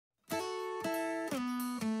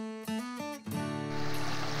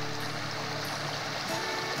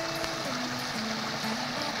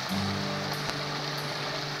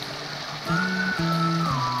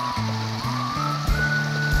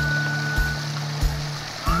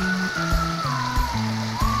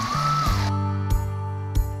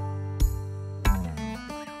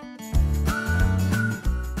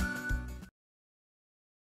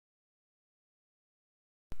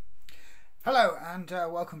and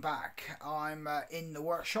welcome back. I'm in the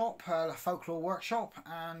workshop, the Folklore Workshop,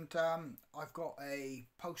 and I've got a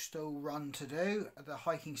postal run to do, the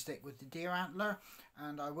hiking stick with the deer antler,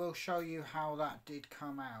 and I will show you how that did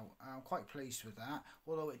come out. I'm quite pleased with that,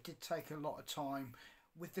 although it did take a lot of time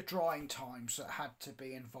with the drying times that had to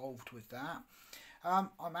be involved with that.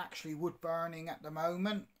 I'm actually wood burning at the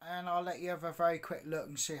moment, and I'll let you have a very quick look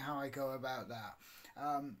and see how I go about that.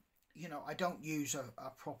 You know, I don't use a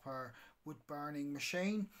proper wood burning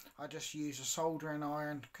machine. I just use a soldering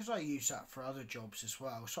iron because I use that for other jobs as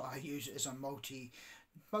well, so I use it as a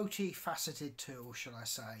multi-faceted tool, shall I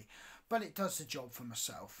say, but it does the job for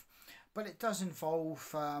myself. But it does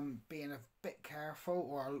involve being a bit careful,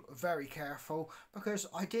 or very careful, because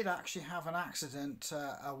I did actually have an accident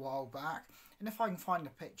a while back, and if I can find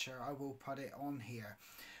a picture I will put it on here,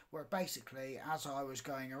 where basically as I was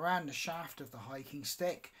going around the shaft of the hiking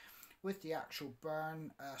stick with the actual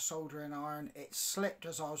burn soldering iron, it slipped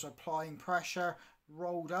as I was applying pressure,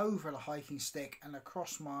 rolled over the hiking stick and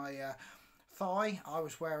across my thigh. I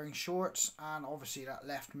was wearing shorts, and obviously that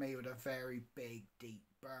left me with a very big deep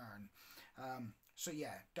burn. So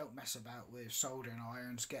yeah, don't mess about with soldering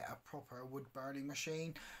irons, get a proper wood burning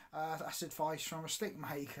machine. That's advice from a stick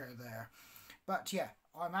maker there. But yeah,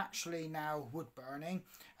 I'm actually now wood burning,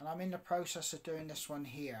 and I'm in the process of doing this one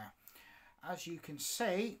here. As you can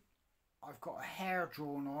see, I've got a hair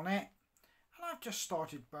drawn on it, and I've just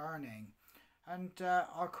started burning, and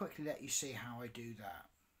I'll quickly let you see how I do that.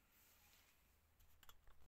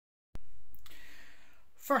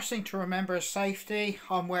 First thing to remember is safety.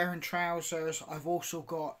 I'm wearing trousers. I've also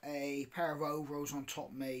got a pair of overalls on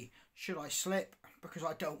top of me should I slip, because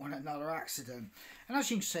I don't want another accident. And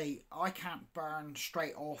as you can see, I can't burn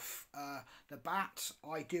straight off the bat.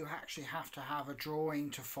 I do actually have to have a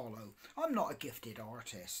drawing to follow. I'm not a gifted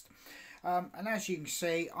artist. And as you can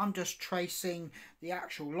see, I'm just tracing the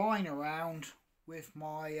actual line around with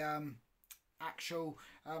my actual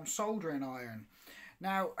soldering iron.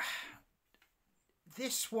 Now,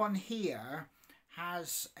 this one here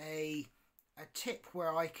has a tip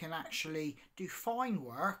where I can actually do fine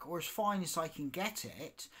work, or as fine as I can get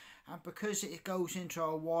it, and because it goes into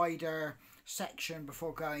a wider section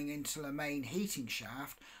before going into the main heating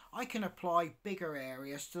shaft, I can apply bigger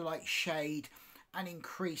areas to like shade and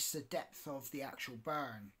increase the depth of the actual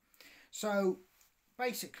burn. So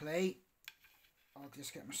basically, I'll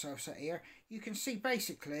just get myself set here. You can see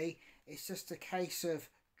basically it's just a case of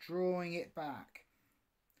drawing it back,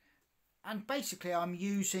 and basically I'm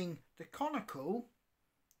using the conical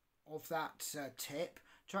of that tip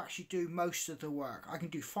to actually do most of the work. I can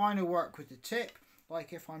do finer work with the tip,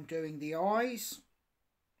 like if I'm doing the eyes,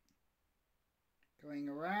 going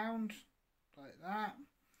around like that.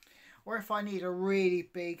 Or if I need a really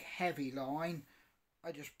big heavy line,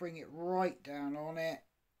 I just bring it right down on it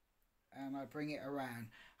and I bring it around.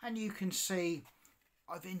 And you can see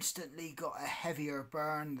I've instantly got a heavier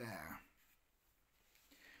burn there.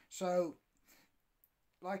 So,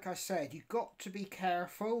 like I said, you've got to be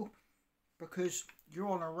careful because you're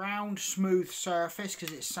on a round, smooth surface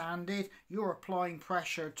because it's sanded. You're applying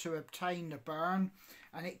pressure to obtain the burn,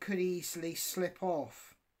 and it could easily slip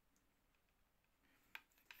off.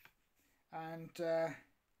 And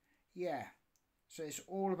yeah, so it's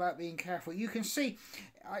all about being careful. You can see,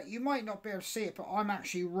 you might not be able to see it, but I'm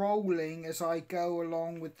actually rolling as I go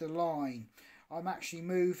along with the line. I'm actually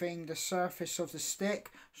moving the surface of the stick,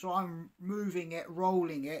 so I'm moving it,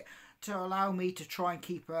 rolling it to allow me to try and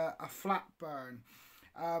keep a flat burn.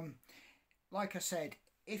 Like I said,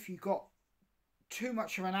 if you've got too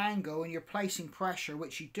much of an angle and you're placing pressure,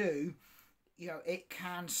 which you do, you know, it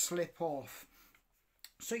can slip off.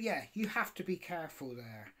 So yeah, you have to be careful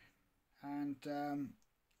there. And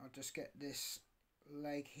I'll just get this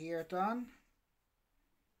leg here done.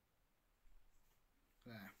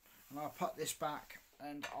 There. And I'll put this back,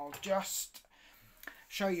 and I'll just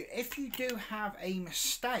show you. If you do have a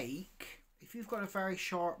mistake, if you've got a very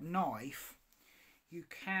sharp knife, you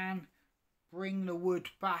can bring the wood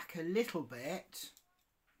back a little bit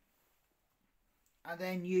and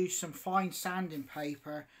then use some fine sanding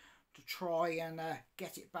paper to try and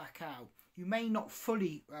get it back out. You may not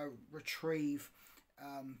fully retrieve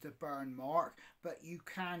the burn mark, but you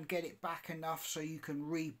can get it back enough so you can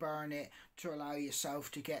reburn it to allow yourself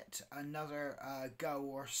to get another go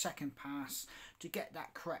or second pass to get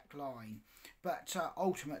that correct line. But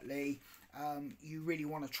ultimately, you really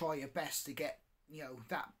want to try your best to get, you know,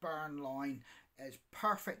 that burn line as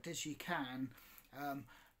perfect as you can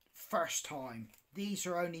first time. These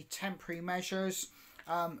are only temporary measures.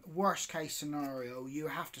 Worst case scenario, you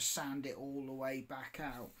have to sand it all the way back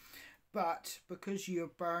out. But because you're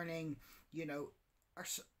burning, you know,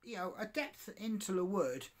 a depth into the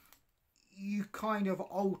wood, you kind of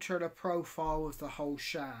alter the profile of the whole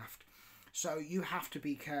shaft. So you have to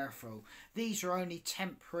be careful. These are only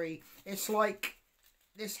temporary. It's like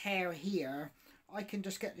this hair here. I can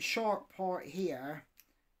just get the sharp part here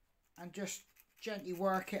and just gently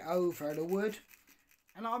work it over the wood.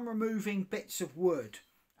 And I'm removing bits of wood.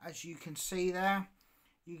 As you can see there,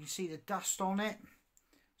 you can see the dust on it.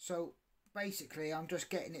 So basically I'm just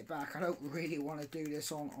getting it back. I don't really want to do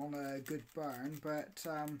this on a good burn, but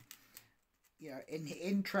you know, in the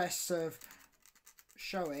interests of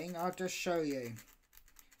showing, I'll just show you.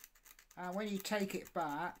 And when you take it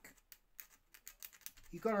back,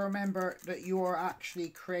 you've got to remember that you are actually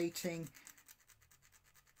creating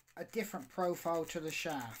a different profile to the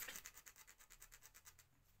shaft.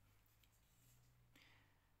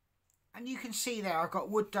 And you can see there I've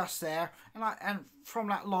got wood dust there, and from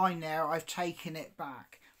that line there I've taken it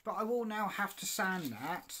back. But I will now have to sand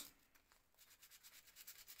that.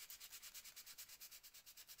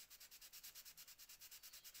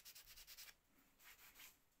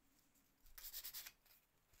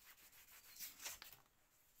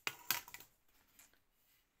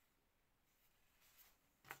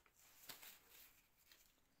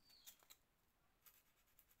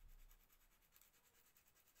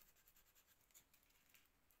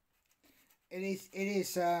 It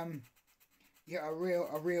is yeah, a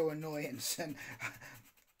real annoyance, and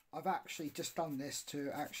I've actually just done this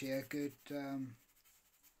to actually a good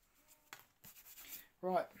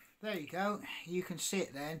right, there you go. You can see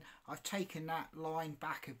it then. I've taken that line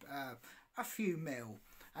back a few mil,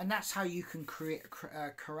 and that's how you can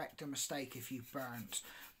correct a mistake if you've burnt.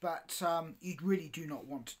 But you really do not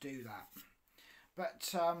want to do that.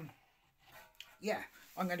 But yeah,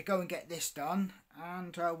 I'm going to go and get this done,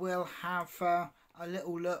 and we'll have a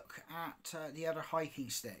little look at the other hiking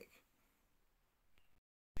stick.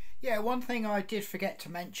 Yeah, one thing I did forget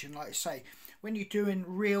to mention, like I say, when you're doing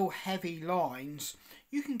real heavy lines,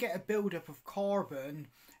 you can get a build-up of carbon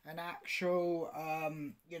and actual,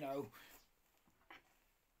 you know,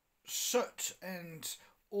 soot and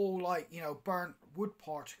all, like, you know, burnt wood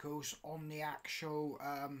particles on the actual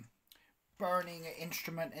burning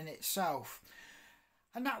instrument in itself.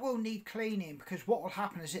 And that will need cleaning, because what will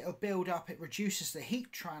happen is it'll build up, it reduces the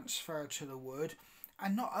heat transfer to the wood,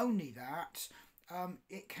 and not only that,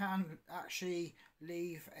 it can actually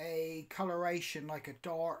leave a coloration, like a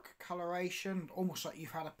dark coloration, almost like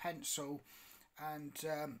you've had a pencil and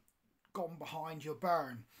gone behind your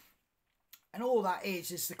burn. And all that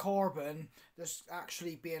is the carbon that's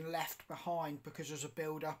actually being left behind because there's a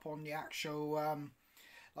build up on the actual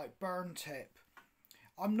like burn tip.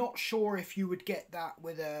 I'm not sure if you would get that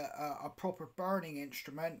with a proper burning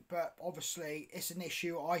instrument, but obviously it's an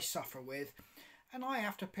issue I suffer with, and I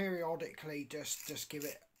have to periodically just give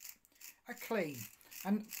it a clean.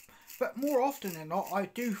 But more often than not, I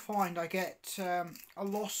do find I get a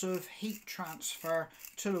loss of heat transfer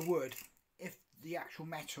to the wood if the actual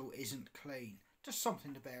metal isn't clean. Just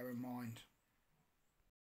something to bear in mind.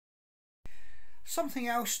 Something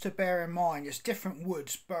else to bear in mind is different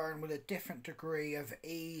woods burn with a different degree of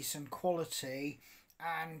ease and quality,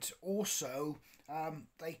 and also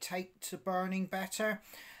they take to burning better.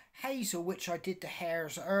 Hazel, which I did the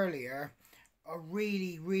hairs earlier, are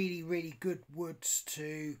really good woods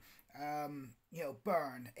to you know,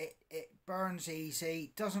 burn. It burns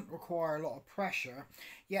easy, doesn't require a lot of pressure.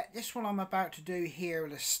 Yet this one I'm about to do here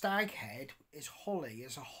with a stag head is holly,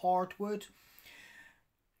 is a hardwood.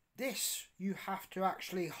 This, you have to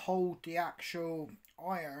actually hold the actual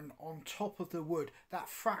iron on top of the wood that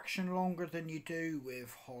fraction longer than you do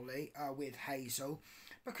with holly, with hazel,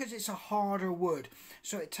 because it's a harder wood,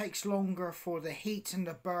 so it takes longer for the heat and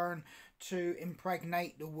the burn to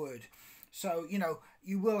impregnate the wood. So, you know,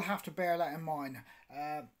 you will have to bear that in mind.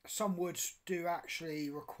 Some woods do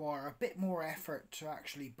actually require a bit more effort to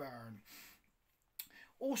actually burn.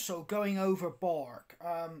 Also, going over bark,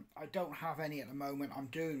 I don't have any at the moment I'm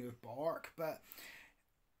doing with bark, but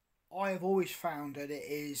I have always found that it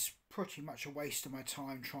is pretty much a waste of my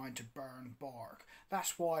time trying to burn bark.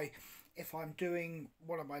 That's why if I'm doing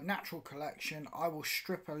one of my natural collection, I will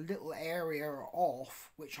strip a little area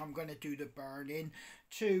off, which I'm going to do the burn in,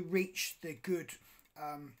 to reach the good,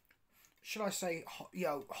 should I say, you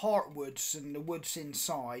know, heartwoods and the woods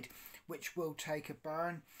inside, which will take a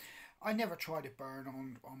burn. I never try to burn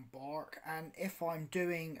on bark, and if I'm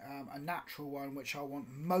doing a natural one, which I want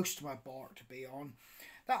most of my bark to be on,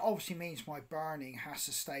 that obviously means my burning has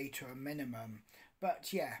to stay to a minimum.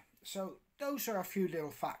 But yeah, so those are a few little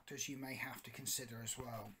factors you may have to consider as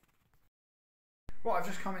well. Right, I've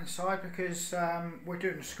just come inside because we're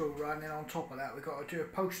doing a school run, and on top of that we've got to do a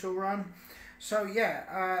postal run. So yeah,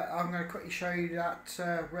 I'm going to quickly show you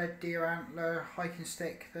that red deer antler hiking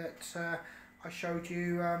stick that I showed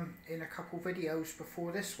you in a couple videos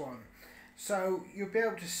before this one. So you'll be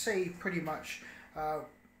able to see pretty much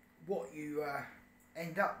what you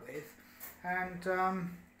end up with,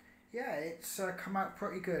 and yeah, it's come out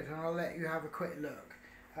pretty good, and I'll let you have a quick look.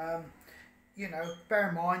 You know, bear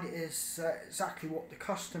in mind it is exactly what the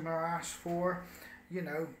customer asked for, you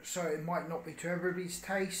know, so it might not be to everybody's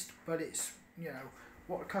taste, but it's, you know,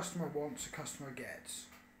 what the customer wants, the customer gets.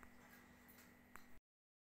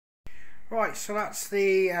 Right, so that's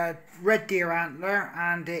the red deer antler,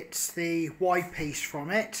 and it's the wide piece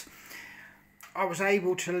from it. I was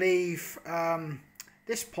able to leave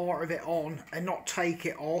this part of it on and not take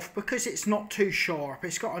it off because it's not too sharp.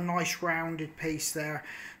 It's got a nice rounded piece there,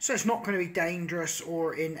 so it's not going to be dangerous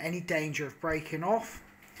or in any danger of breaking off.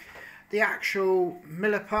 The actual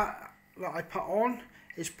milliput that I put on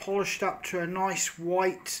is polished up to a nice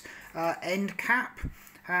white end cap,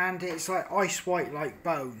 and it's like ice white like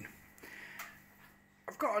bone.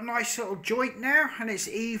 I've got a nice little joint there, and it's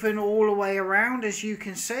even all the way around, as you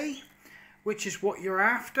can see, which is what you're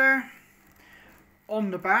after. On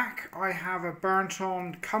the back I have a burnt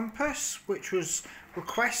on compass which was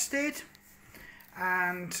requested,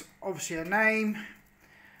 and obviously a name,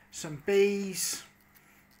 some bees,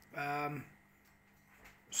 some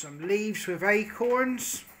leaves with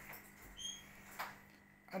acorns,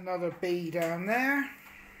 another bee down there.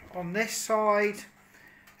 On this side,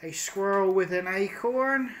 a squirrel with an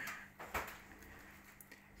acorn,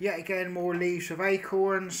 yet again more leaves with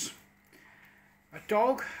acorns, a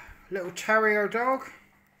dog, little terrier dog,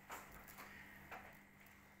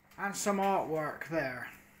 and some artwork there,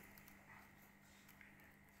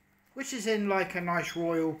 which is in like a nice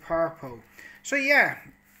royal purple. So yeah,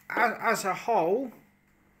 as a whole,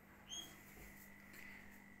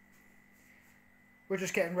 we're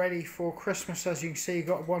just getting ready for Christmas. As you can see, you've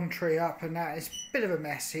got one tree up, and that is a bit of a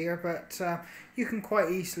mess here, but you can quite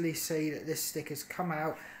easily see that this stick has come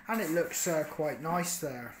out, and it looks quite nice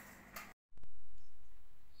there.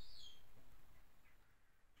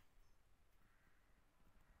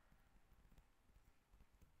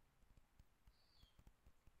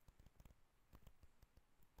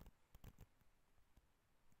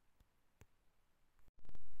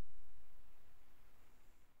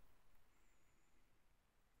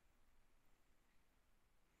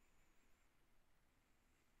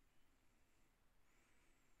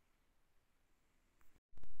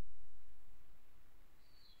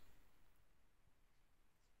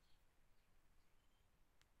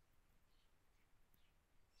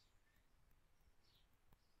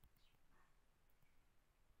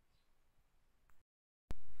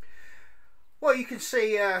 Well, you can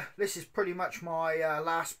see this is pretty much my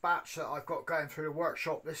last batch that I've got going through the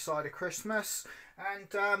workshop this side of Christmas,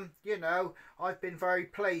 and you know, I've been very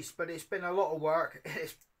pleased, but it's been a lot of work.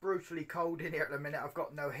 It's brutally cold in here at the minute. I've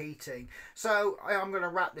got no heating, so I'm going to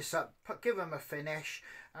wrap this up, give them a finish,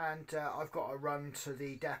 and I've got to run to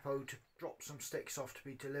the depot to drop some sticks off to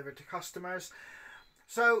be delivered to customers.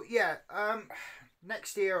 So yeah,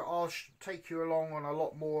 next year I'll take you along on a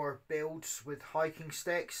lot more builds with hiking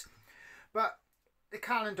sticks. But the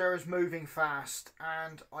calendar is moving fast,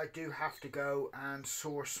 and I do have to go and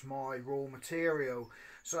source my raw material.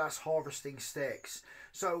 So that's harvesting sticks.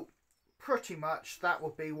 So pretty much that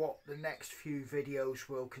will be what the next few videos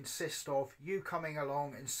will consist of. You coming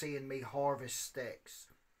along and seeing me harvest sticks.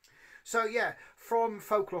 So yeah, from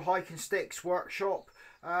Folklore Hiking Sticks Workshop,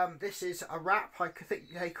 this is a wrap, I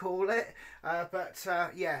think they call it. But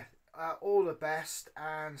yeah, all the best,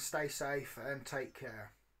 and stay safe and take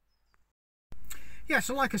care. Yeah,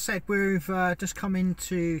 so like I said, we've just come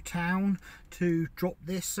into town to drop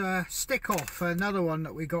this stick off, another one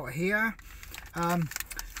that we got here. The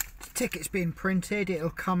ticket's been printed,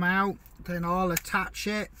 it'll come out, then I'll attach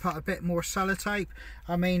it, put a bit more sellotape.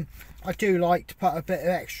 I mean, I do like to put a bit of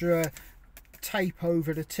extra tape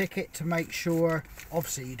over the ticket to make sure,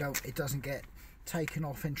 obviously, it doesn't get taken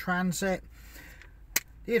off in transit.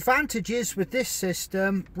 The advantage is with this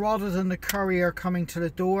system, rather than the courier coming to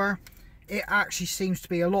the door, it actually seems to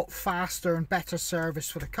be a lot faster and better service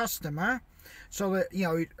for the customer, so that, you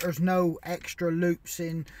know, there's no extra loops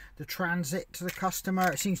in the transit to the customer.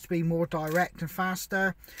 It seems to be more direct and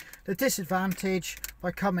faster. The disadvantage,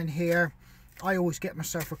 by coming here, I always get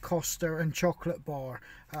myself a Costa and chocolate bar,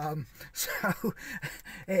 so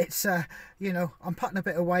it's you know, I'm putting a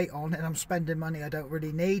bit of weight on and I'm spending money I don't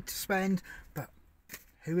really need to spend, but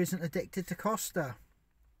who isn't addicted to Costa?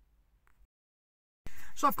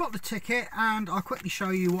 So I've got the ticket, and I'll quickly show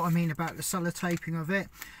you what I mean about the sellotaping of it.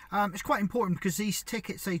 It's quite important because these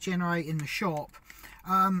tickets they generate in the shop,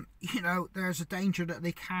 you know, there's a danger that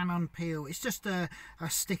they can unpeel. It's just a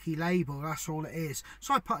sticky label, that's all it is.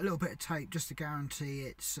 So I put a little bit of tape just to guarantee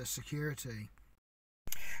its security.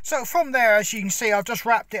 So from there, as you can see, I've just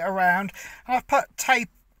wrapped it around, and I've put tape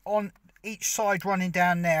on each side running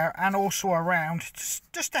down there and also around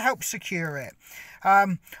just to help secure it.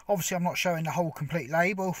 Obviously I'm not showing the whole complete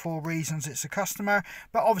label for reasons it's a customer,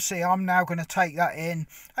 but obviously I'm now going to take that in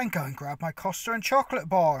and go and grab my Costa and chocolate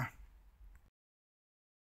bar.